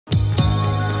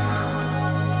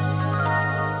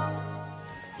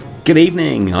Good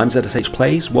evening, I'm ZSH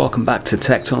Plays, welcome back to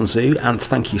Tekton Zoo and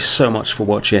thank you so much for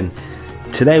watching.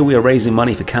 Today we are raising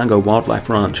money for Cango Wildlife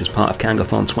Ranch as part of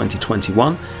Kangathon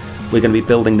 2021. We're going to be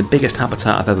building the biggest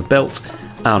habitat I've ever built,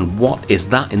 and what is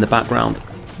that in the background?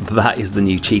 That is the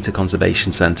new Cheetah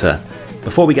Conservation Centre.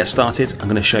 Before we get started, I'm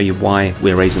going to show you why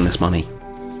we're raising this money.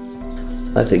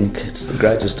 I think it's the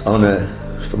greatest honour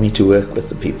for me to work with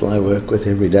the people I work with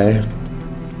every day.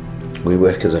 We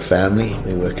work as a family,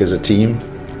 we work as a team.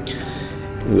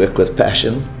 We work with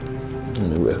passion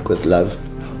and we work with love.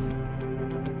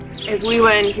 If we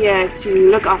weren't here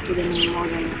to look after them anymore,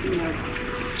 then,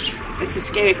 it's a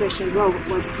scary question as well.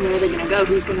 Where are they going to go?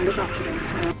 Who's going to look after them?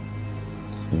 So.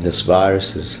 This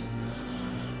virus has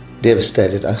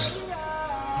devastated us.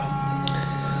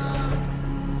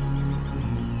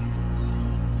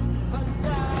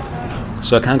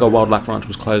 So Cango Wildlife Ranch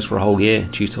was closed for a whole year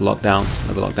due to lockdown.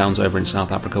 The lockdowns over in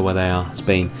South Africa where they are has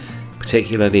been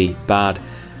particularly bad.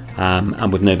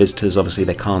 And with no visitors, obviously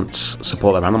they can't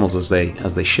support their animals as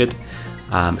they should.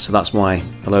 So that's why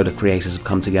a load of creators have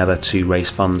come together to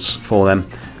raise funds for them.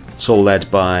 It's all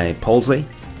led by Paulsley,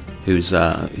 whose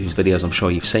videos I'm sure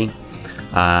you've seen.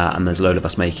 And there's a load of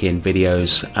us making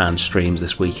videos and streams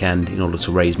this weekend in order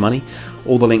to raise money.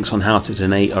 All the links on how to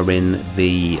donate are in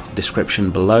the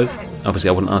description below. Obviously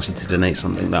I wouldn't ask you to donate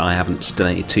something that I haven't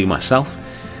donated to myself.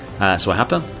 So I have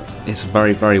done. It's a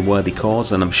very, very worthy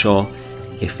cause, and I'm sure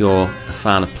if you're a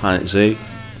fan of Planet Zoo,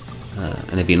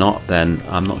 and if you're not, then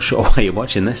I'm not sure why you're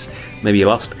watching this. Maybe you're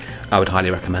lost. I would highly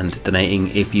recommend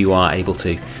donating if you are able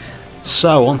to.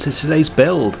 So, on to today's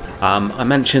build. I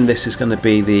mentioned this is going to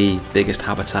be the biggest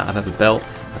habitat I've ever built.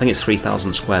 I think it's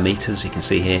 3,000 square meters. You can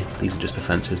see here, these are just the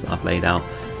fences that I've laid out.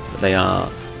 But they are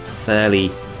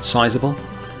fairly sizable.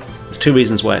 There's two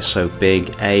reasons why it's so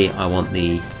big. A, I want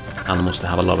the animals to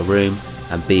have a lot of room.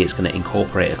 And B, it's going to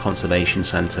incorporate a conservation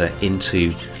centre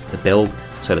into the build.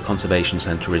 So the conservation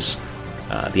centre is,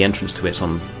 the entrance to it's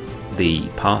on the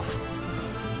path,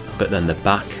 but then the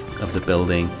back of the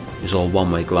building is all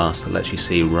one-way glass that lets you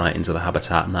see right into the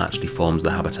habitat, and that actually forms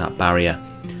the habitat barrier.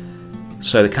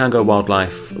 So the Cango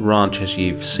Wildlife Ranch, as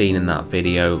you've seen in that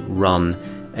video, run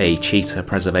a Cheetah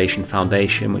Preservation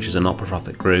Foundation, which is a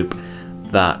not-for-profit group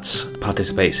that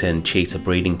participates in cheetah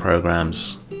breeding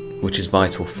programs, which is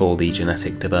vital for the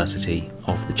genetic diversity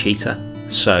of the cheetah.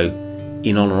 So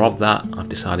in honour of that, I've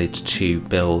decided to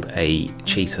build a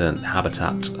cheetah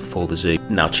habitat for the zoo.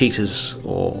 Now cheetahs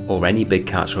or any big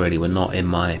cats really were not in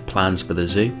my plans for the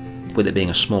zoo, with it being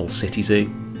a small city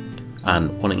zoo and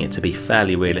wanting it to be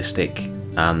fairly realistic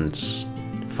and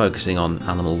focusing on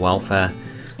animal welfare.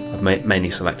 I've mainly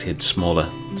selected smaller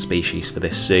species for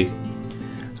this zoo.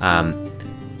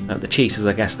 The cheetahs,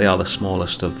 I guess they are the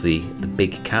smallest of the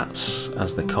big cats,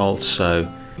 as they're called, so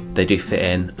they do fit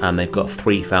in, and they've got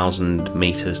 3,000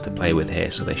 meters to play with here,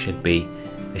 so they should be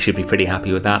pretty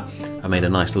happy with that. I made a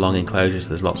nice long enclosure, so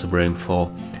there's lots of room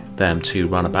for them to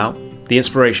run about. The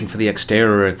inspiration for the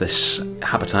exterior of this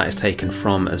habitat is taken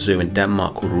from a zoo in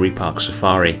Denmark called Rudi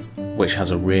Safari, which has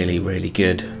a really, really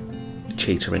good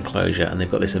cheetah enclosure, and they've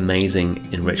got this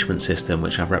amazing enrichment system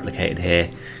which I've replicated here.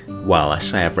 Well, I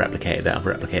say I've replicated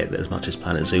it as much as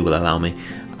Planet Zoo will allow me.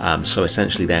 So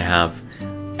essentially they have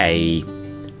a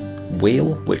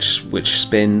wheel which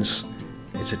spins.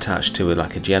 It's attached to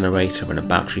like a generator and a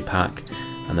battery pack,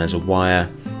 and there's a wire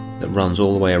that runs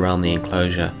all the way around the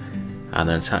enclosure, and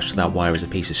then attached to that wire is a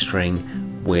piece of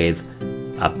string with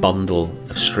a bundle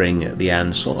of string at the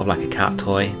end, sort of like a cat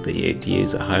toy that you'd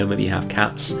use at home if you have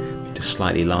cats, just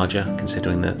slightly larger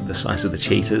considering the size of the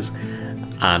cheetahs.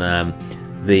 And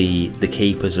the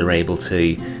keepers are able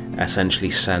to essentially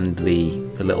send the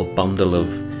little bundle of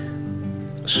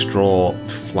straw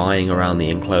flying around the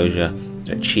enclosure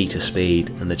at cheetah speed,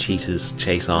 and the cheetahs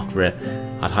chase after it.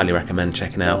 I'd highly recommend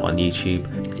checking out on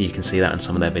YouTube. You can see that in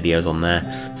some of their videos on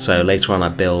there. So later on I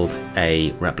build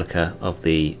a replica of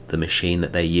the machine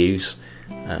that they use,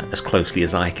 as closely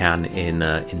as I can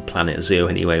in Planet Zoo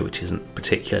anyway, which isn't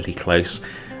particularly close.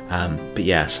 But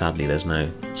yeah, sadly there's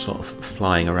no sort of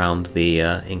flying around the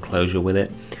enclosure with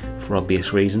it for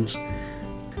obvious reasons.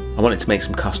 I wanted to make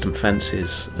some custom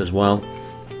fences as well.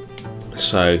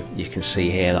 So you can see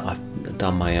here that I've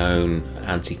done my own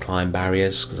anti-climb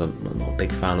barriers because I'm not a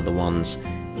big fan of the ones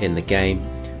in the game.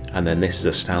 And then this is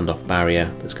a standoff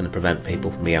barrier that's going to prevent people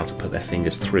from being able to put their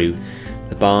fingers through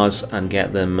the bars and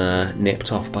get them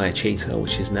nipped off by a cheetah,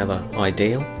 which is never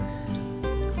ideal.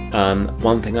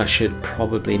 One thing I should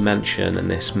probably mention, and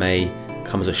this may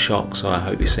come as a shock, so I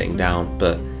hope you're sitting down,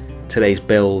 but today's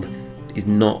build is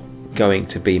not going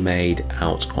to be made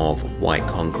out of white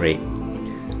concrete.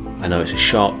 I know it's a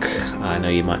shock, I know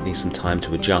you might need some time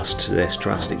to adjust to this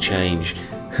drastic change,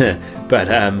 but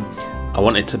I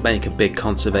wanted to make a big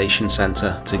conservation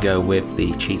centre to go with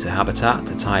the cheetah habitat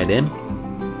to tie it in.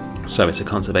 So it's a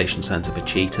conservation centre for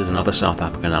cheetahs and other South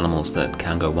African animals that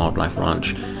Cango Wildlife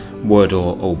Ranch would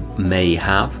or may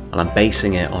have, and I'm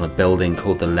basing it on a building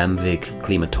called the Lemvig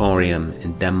Crematorium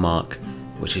in Denmark,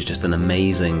 which is just an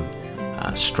amazing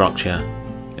structure.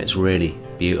 It's really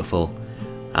beautiful,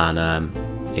 and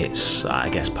it's, I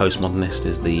guess, postmodernist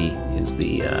is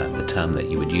the term that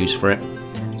you would use for it.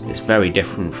 It's very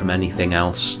different from anything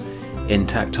else in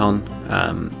Tecton.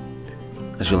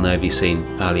 As you'll know if you've seen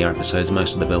earlier episodes,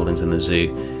 most of the buildings in the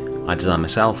zoo I designed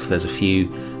myself. There's a few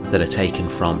that are taken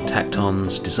from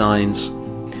Tecton's designs,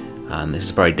 and this is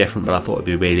very different, but I thought it'd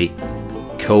be really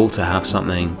cool to have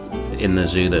something in the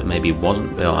zoo that maybe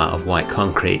wasn't built out of white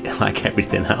concrete like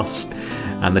everything else.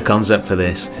 And the concept for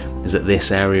this is that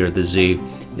this area of the zoo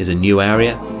is a new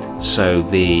area, so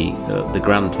the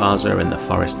Grand Plaza and the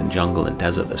forest and jungle and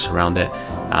desert that surround it,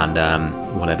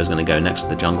 and whatever's going to go next to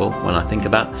the jungle, when I think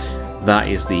of that, that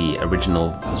is the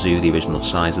original zoo, the original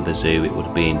size of the zoo. It would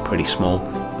have been pretty small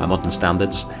by modern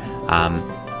standards.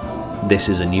 This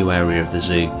is a new area of the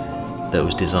zoo that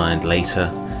was designed later,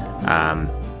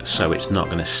 so it's not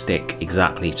going to stick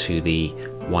exactly to the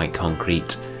white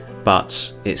concrete,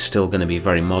 but it's still going to be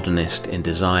very modernist in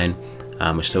design.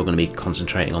 We're still going to be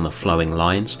concentrating on the flowing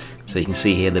lines. So you can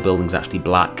see here the building's actually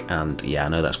black, and yeah, I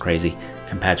know that's crazy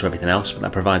compared to everything else, but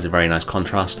that provides a very nice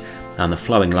contrast. And the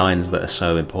flowing lines that are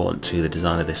so important to the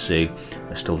design of this zoo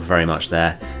are still very much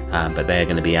there, but they're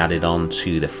going to be added on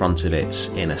to the front of it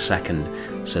in a second.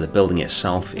 So the building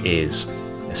itself is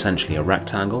essentially a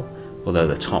rectangle, although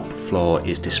the top floor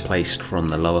is displaced from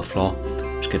the lower floor,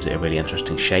 which gives it a really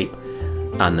interesting shape.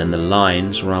 And then the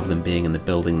lines, rather than being in the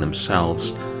building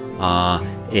themselves, are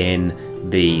in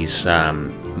these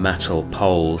metal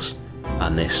poles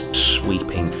and this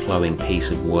sweeping flowing piece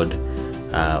of wood,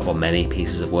 or many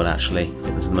pieces of wood actually. I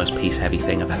think this is the most piece heavy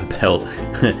thing I've ever built.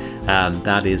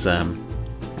 That is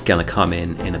gonna come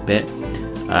in a bit,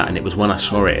 and it was when I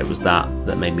saw it, it was that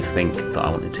made me think that I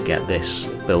wanted to get this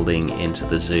building into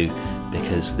the zoo,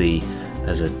 because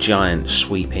there's a giant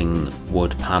sweeping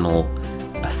wood panel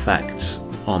effect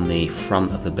on the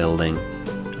front of the building,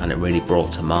 and it really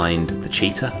brought to mind the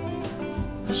cheetah.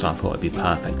 So I thought it'd be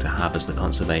perfect to have as the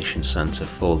conservation centre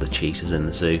for the cheetahs in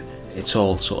the zoo. It's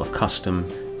all sort of custom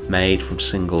made from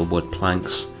single wood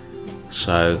planks,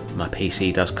 so my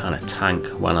PC does kind of tank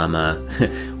when I'm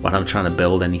when I'm trying to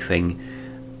build anything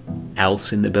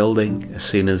else in the building. As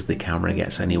soon as the camera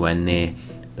gets anywhere near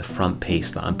the front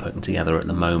piece that I'm putting together at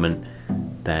the moment,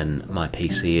 then my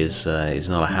PC is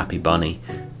not a happy bunny.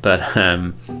 But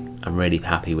I'm really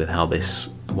happy with how this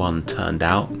one turned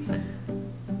out.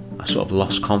 I sort of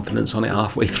lost confidence on it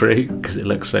halfway through because it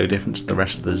looks so different to the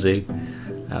rest of the zoo.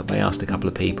 But I asked a couple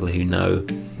of people who know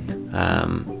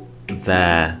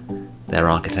their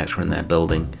architecture and their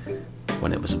building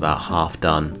when it was about half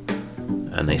done,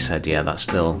 and they said, yeah, that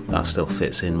still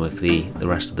fits in with the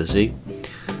rest of the zoo.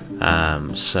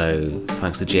 So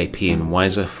thanks to JP and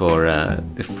Wiser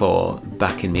for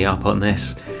backing me up on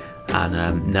this,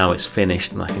 and now it's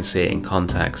finished and I can see it in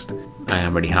context. I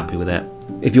am really happy with it.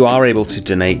 If you are able to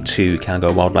donate to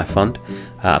Cango Wildlife Fund,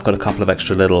 I've got a couple of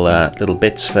extra little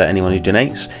bits for anyone who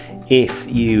donates. If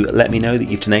you let me know that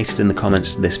you've donated in the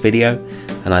comments to this video,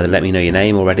 and either let me know your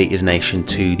name or edit your donation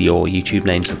to your YouTube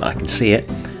name so that I can see it,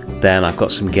 then I've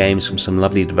got some games from some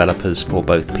lovely developers for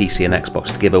both PC and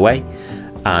Xbox to give away.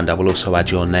 And I will also add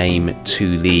your name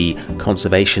to the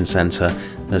Conservation Centre.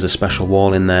 There's a special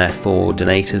wall in there for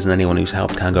donators and anyone who's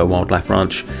helped Cango Wildlife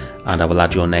Ranch, and I will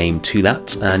add your name to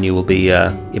that, and you will be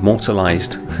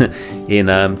immortalised in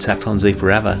Tekton Zoo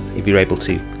forever if you're able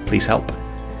to. Please help.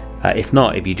 If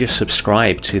not, if you just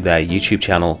subscribe to their YouTube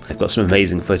channel, they've got some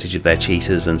amazing footage of their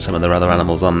cheetahs and some of their other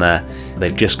animals on there.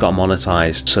 They've just got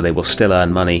monetised, so they will still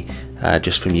earn money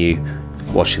just from you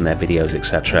watching their videos,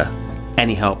 etc.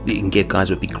 Any help that you can give,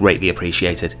 guys, would be greatly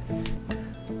appreciated.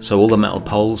 So all the metal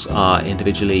poles are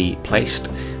individually placed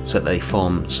so that they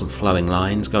form some flowing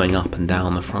lines going up and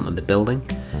down the front of the building,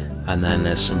 and then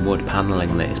there's some wood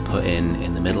panelling that is put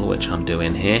in the middle, which I'm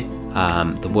doing here.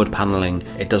 The wood panelling,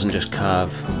 it doesn't just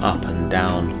curve up and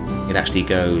down, it actually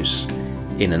goes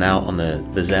in and out on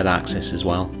the Z-axis as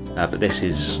well. But this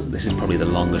is probably the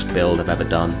longest build I've ever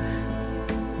done.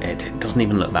 It doesn't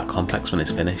even look that complex when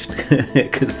it's finished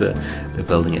because the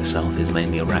building itself is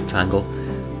mainly a rectangle,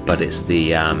 but it's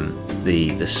the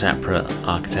separate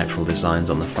architectural designs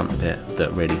on the front of it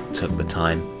that really took the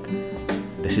time.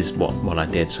 This is what I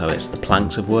did. So it's the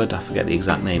planks of wood, I forget the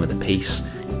exact name of the piece,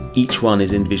 Each one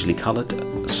is individually coloured,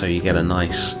 so you get a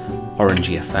nice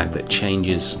orangey effect that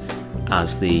changes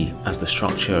as the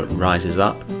structure rises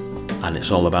up, and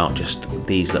it's all about just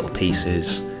these little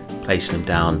pieces, placing them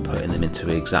down, putting them into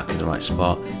exactly the right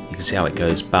spot. You can see how it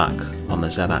goes back on the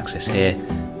Z-axis here,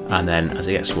 and then as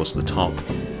it gets towards the top,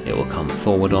 it will come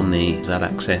forward on the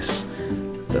Z-axis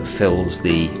that fills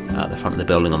the front of the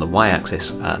building on the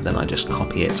Y-axis. Then I just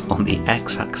copy it on the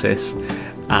X-axis,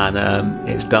 and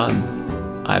it's done.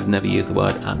 I've never used the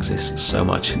word axis so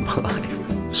much in my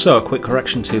life. So a quick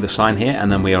correction to the sign here,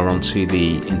 and then we are on to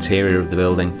the interior of the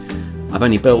building. I've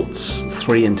only built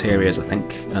 3 interiors, I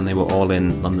think, and they were all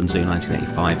in London Zoo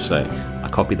 1985, so I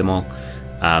copied them all.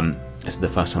 This is the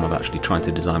first time I've actually tried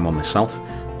to design one myself.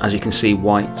 As you can see,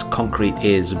 white concrete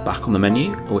is back on the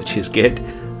menu, which is good.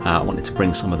 I wanted to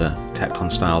bring some of the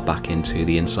Tecton style back into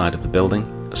the inside of the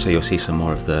building, so you'll see some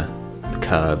more of the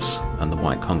curves and the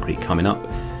white concrete coming up.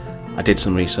 I did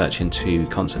some research into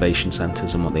conservation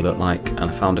centres and what they look like, and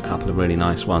I found a couple of really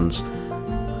nice ones,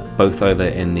 both over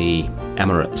in the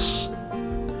Emirates,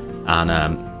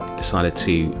 and decided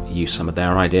to use some of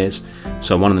their ideas.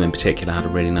 So one of them in particular had a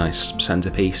really nice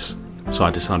centrepiece, so I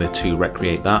decided to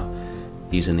recreate that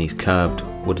using these curved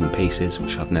wooden pieces,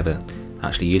 which I've never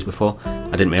actually used before.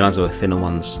 I didn't realise there were thinner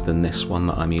ones than this one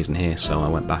that I'm using here, so I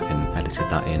went back and edited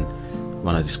that in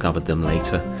when I discovered them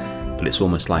later. But it's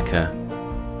almost like a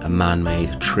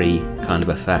man-made tree kind of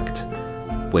effect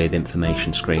with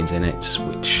information screens in it,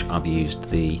 which I've used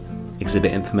the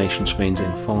exhibit information screens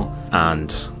in for,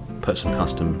 and put some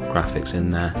custom graphics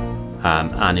in there.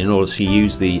 And in order to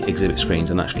use the exhibit screens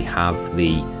and actually have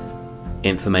the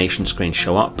information screen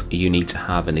show up, you need to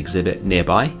have an exhibit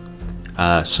nearby.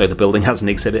 So the building has an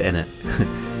exhibit in it,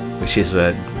 which is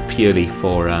purely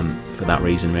for that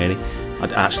reason, really.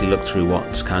 I'd actually looked through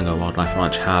what Cango Wildlife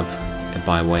Ranch have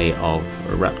by way of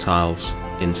reptiles,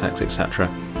 insects, etc.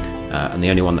 And the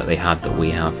only one that they had that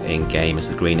we have in game is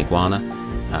the green iguana,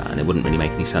 and it wouldn't really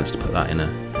make any sense to put that in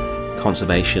a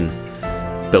conservation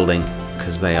building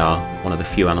because they are one of the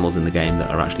few animals in the game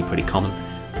that are actually pretty common.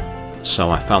 So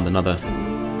I found another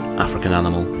African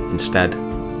animal instead,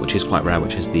 which is quite rare,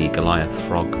 which is the Goliath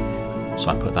frog. So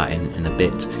I put that in a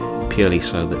bit, purely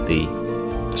so that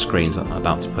the screens that I'm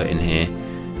about to put in here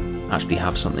actually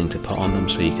have something to put on them,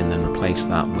 so you can then replace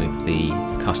that with the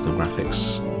custom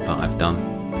graphics that I've done.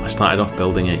 I started off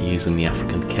building it using the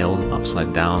African kiln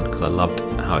upside down because I loved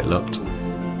how it looked.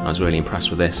 I was really impressed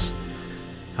with this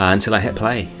until I hit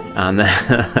play, and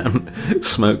then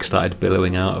smoke started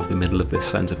billowing out of the middle of this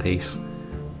centerpiece,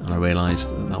 and I realised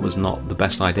that was not the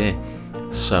best idea.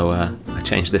 So I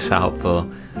changed this out for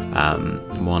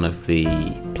one of the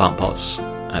plant pots,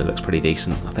 and it looks pretty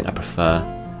decent. I think I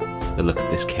prefer the look of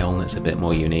this kiln. It's a bit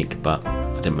more unique, but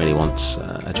I didn't really want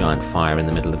a giant fire in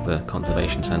the middle of the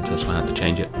conservation centre, so I had to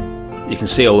change it. You can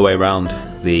see all the way around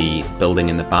the building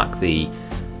in the back, the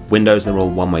windows, they're all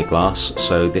one-way glass,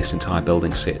 so this entire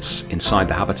building sits inside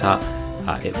the habitat.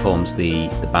 It forms the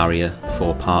barrier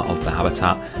for part of the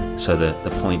habitat, so the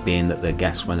point being that the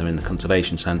guests, when they're in the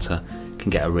conservation centre, can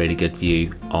get a really good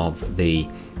view of the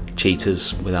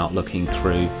cheetahs without looking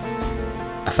through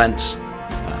a fence,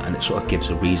 and it sort of gives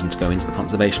a reason to go into the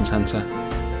conservation centre.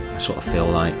 I sort of feel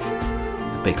like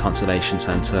a big conservation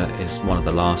centre is one of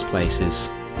the last places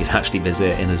you'd actually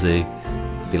visit in a zoo.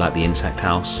 It'd be like the insect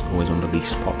house, always one of the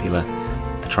least popular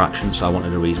attractions, so I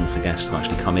wanted a reason for guests to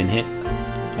actually come in here.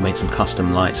 I made some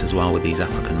custom lights as well with these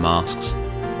African masks,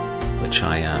 which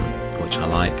I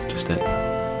like, just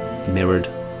a mirrored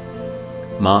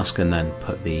mask, and then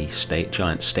put the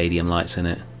giant stadium lights in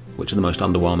it, which are the most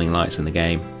underwhelming lights in the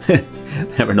game.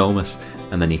 They're enormous,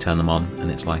 and then you turn them on and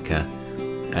it's like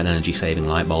an energy saving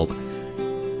light bulb,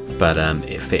 but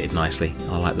it fitted nicely.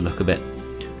 I like the look of it.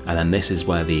 And then this is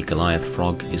where the Goliath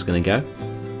frog is going to go,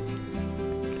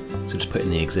 so just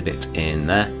putting the exhibit in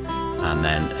there, and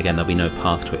then again there'll be no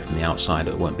path to it from the outside.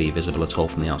 It won't be visible at all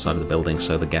from the outside of the building,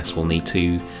 so the guests will need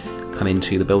to come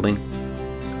into the building.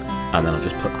 And then I've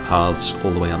just put paths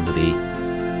all the way under the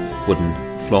wooden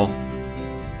floor.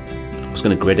 I was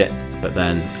going to grid it, but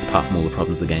then apart from all the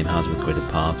problems the game has with gridded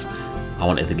paths, I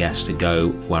wanted the guests to go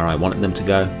where I wanted them to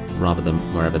go rather than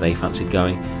wherever they fancied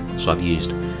going. So I've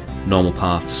used normal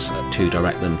paths to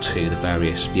direct them to the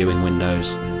various viewing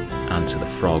windows and to the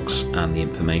frogs and the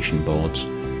information boards,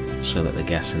 so that the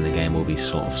guests in the game will be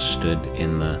sort of stood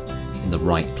in the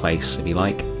right place, if you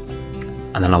like.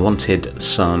 And then I wanted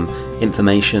some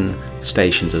information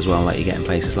stations as well, like you get in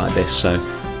places like this. So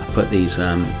I put these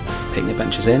picnic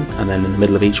benches in, and then in the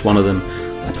middle of each one of them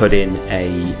I put in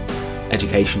a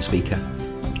education speaker,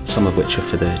 some of which are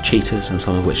for the cheetahs and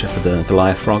some of which are for the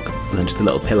Goliath frog, and then just a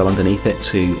little pillar underneath it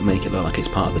to make it look like it's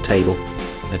part of the table.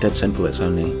 They're dead simple. It's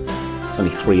only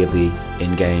 3 of the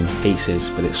in-game pieces,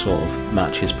 but it sort of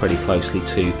matches pretty closely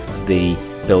to the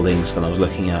buildings that I was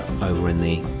looking at over in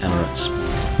the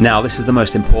Emirates. Now this is the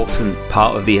most important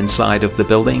part of the inside of the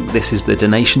building. This is the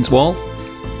donations wall.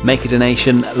 Make a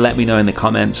donation, let me know in the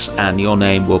comments, and your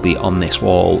name will be on this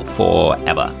wall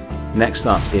forever. Next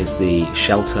up is the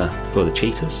shelter for the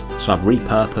cheetahs. So I've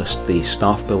repurposed the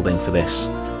staff building for this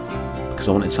because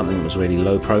I wanted something that was really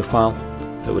low profile,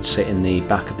 that would sit in the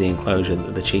back of the enclosure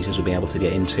that the cheetahs would be able to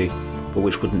get into, but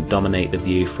which wouldn't dominate the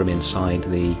view from inside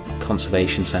the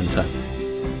conservation centre.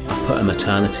 I've put a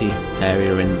maternity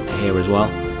area in here as well.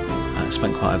 I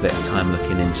spent quite a bit of time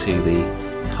looking into the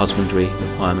husbandry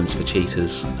requirements for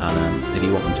cheetahs, and if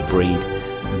you want them to breed,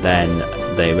 then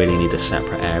they really need a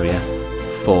separate area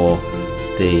for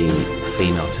the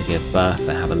female to give birth.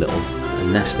 They have a little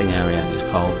nesting area, it's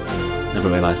called. Never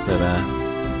realised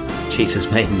that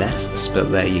cheetahs made nests,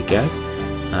 but there you go.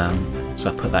 So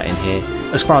I put that in here.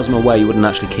 As far as I'm aware, you wouldn't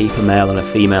actually keep a male and a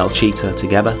female cheetah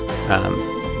together.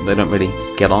 They don't really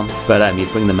get on, but you'd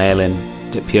bring the male in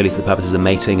purely for the purposes of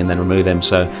mating and then remove him.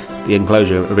 So the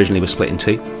enclosure originally was split in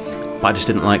 2, but I just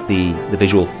didn't like the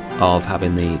visual of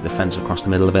having the fence across the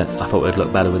middle of it. I thought it would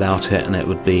look better without it, and it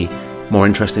would be more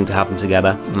interesting to have them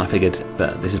together, and I figured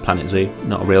that this is Planet Zoo,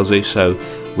 not a real zoo, so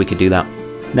we could do that.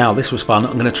 Now this was fun.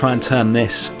 I'm going to try and turn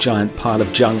this giant pile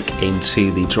of junk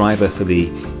into the driver for the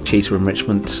cheetah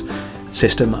enrichment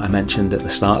system that I mentioned at the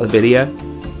start of the video.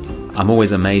 I'm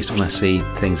always amazed when I see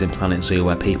things in Planet Zoo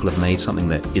where people have made something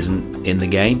that isn't in the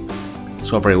game.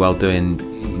 It's all very well doing,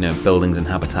 you know, buildings and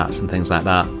habitats and things like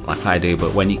that, like I do,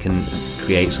 but when you can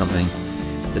create something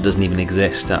that doesn't even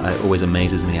exist, it always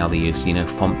amazes me how they use, you know,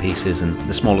 font pieces and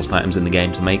the smallest items in the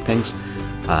game to make things.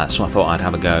 So I thought I'd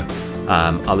have a go.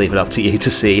 I'll leave it up to you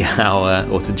to see how,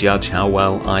 or to judge how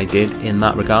well I did in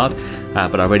that regard,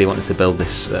 but I really wanted to build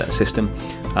this system.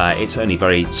 It's only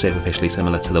very superficially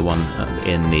similar to the one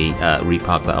in the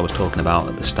repark that I was talking about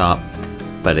at the start,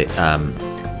 but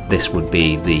this would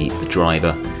be the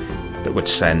driver that would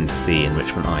send the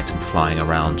enrichment item flying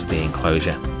around the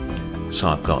enclosure. So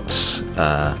I've got,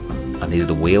 I needed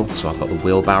a wheel, so I've got the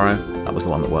wheelbarrow, that was the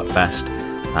one that worked best,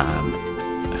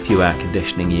 a few air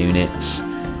conditioning units,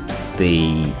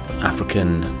 the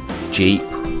African Jeep.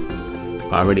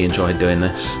 I really enjoyed doing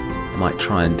this. I might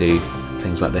try and do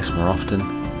things like this more often.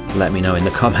 Let me know in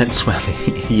the comments whether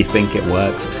you think it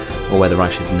works or whether I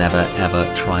should never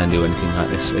ever try and do anything like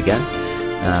this again,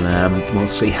 and we'll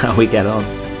see how we get on.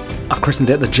 I've christened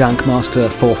it the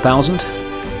Jankmaster 4000.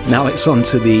 Now it's on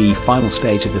to the final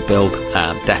stage of the build,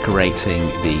 decorating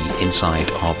the inside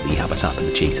of the habitat for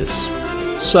the cheetahs.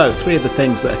 So 3 of the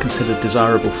things that are considered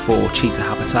desirable for cheetah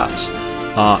habitats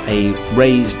are a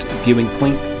raised viewing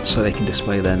point, so they can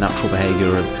display their natural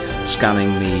behaviour of scanning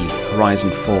the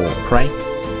horizon for prey,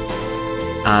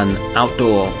 an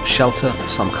outdoor shelter of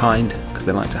some kind, because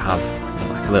they like to have, you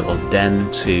know, like a little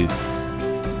den to,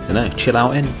 I don't know, chill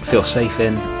out in, feel safe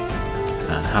in,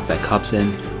 and have their cubs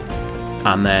in,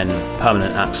 and then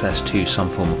permanent access to some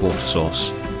form of water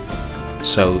source.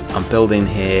 So I'm building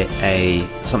here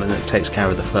something that takes care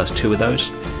of the first 2 of those.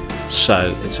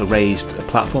 So it's a raised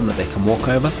platform that they can walk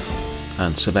over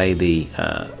and survey the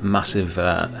massive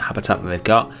habitat that they've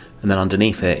got, and then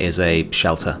underneath it is a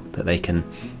shelter that they can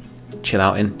chill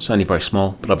out in. It's only very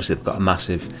small, but obviously they've got a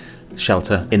massive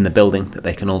shelter in the building that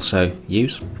they can also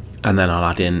use. And then I'll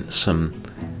add in some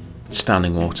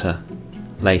standing water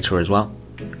later as well,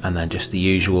 and then just the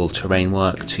usual terrain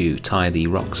work to tie the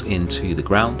rocks into the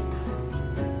ground.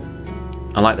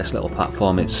 I like this little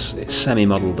platform. It's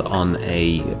semi-modelled on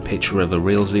a picture of a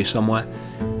real zoo somewhere.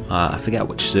 I forget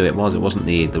which zoo it was. It wasn't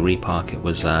the repark, it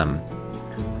was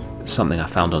something I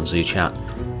found on Zoo Chat,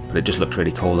 but it just looked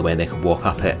really cool the way they could walk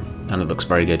up it, and it looks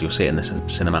very good. You'll see it in the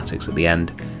cinematics at the end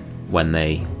when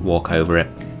they walk over it.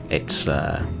 It's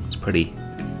pretty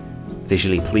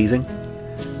visually pleasing.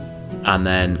 And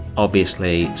then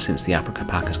obviously, since the Africa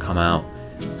pack has come out,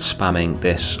 spamming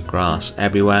this grass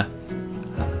everywhere.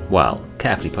 Well,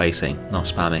 carefully placing, not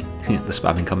spamming. The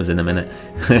spamming comes in a minute.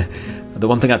 The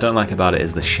one thing I don't like about it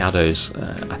is the shadows.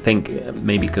 I think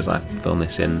maybe because I filmed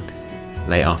this in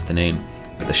late afternoon,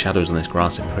 but the shadows on this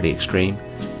grass are pretty extreme.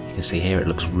 You can see here it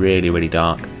looks really, really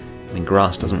dark. I mean,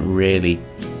 grass doesn't really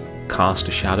cast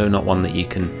a shadow, not one that you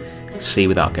can see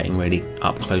without getting really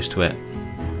up close to it.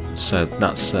 So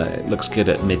that's it looks good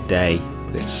at midday,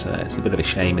 but it's a bit of a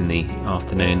shame in the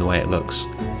afternoon the way it looks.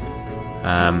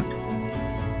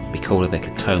 Be cool if they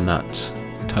could tone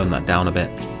that down a bit.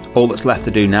 All that's left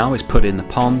to do now is put in the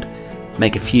pond,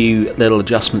 make a few little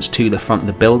adjustments to the front of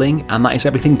the building, and that is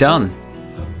everything done.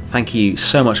 Thank you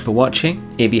so much for watching.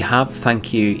 If you have,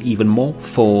 thank you even more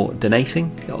for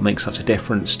donating. It'll make such a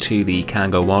difference to the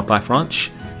Cango Wildlife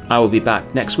Ranch. I will be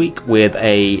back next week with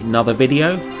another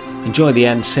video. Enjoy the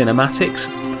end cinematics.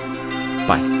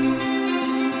 Bye.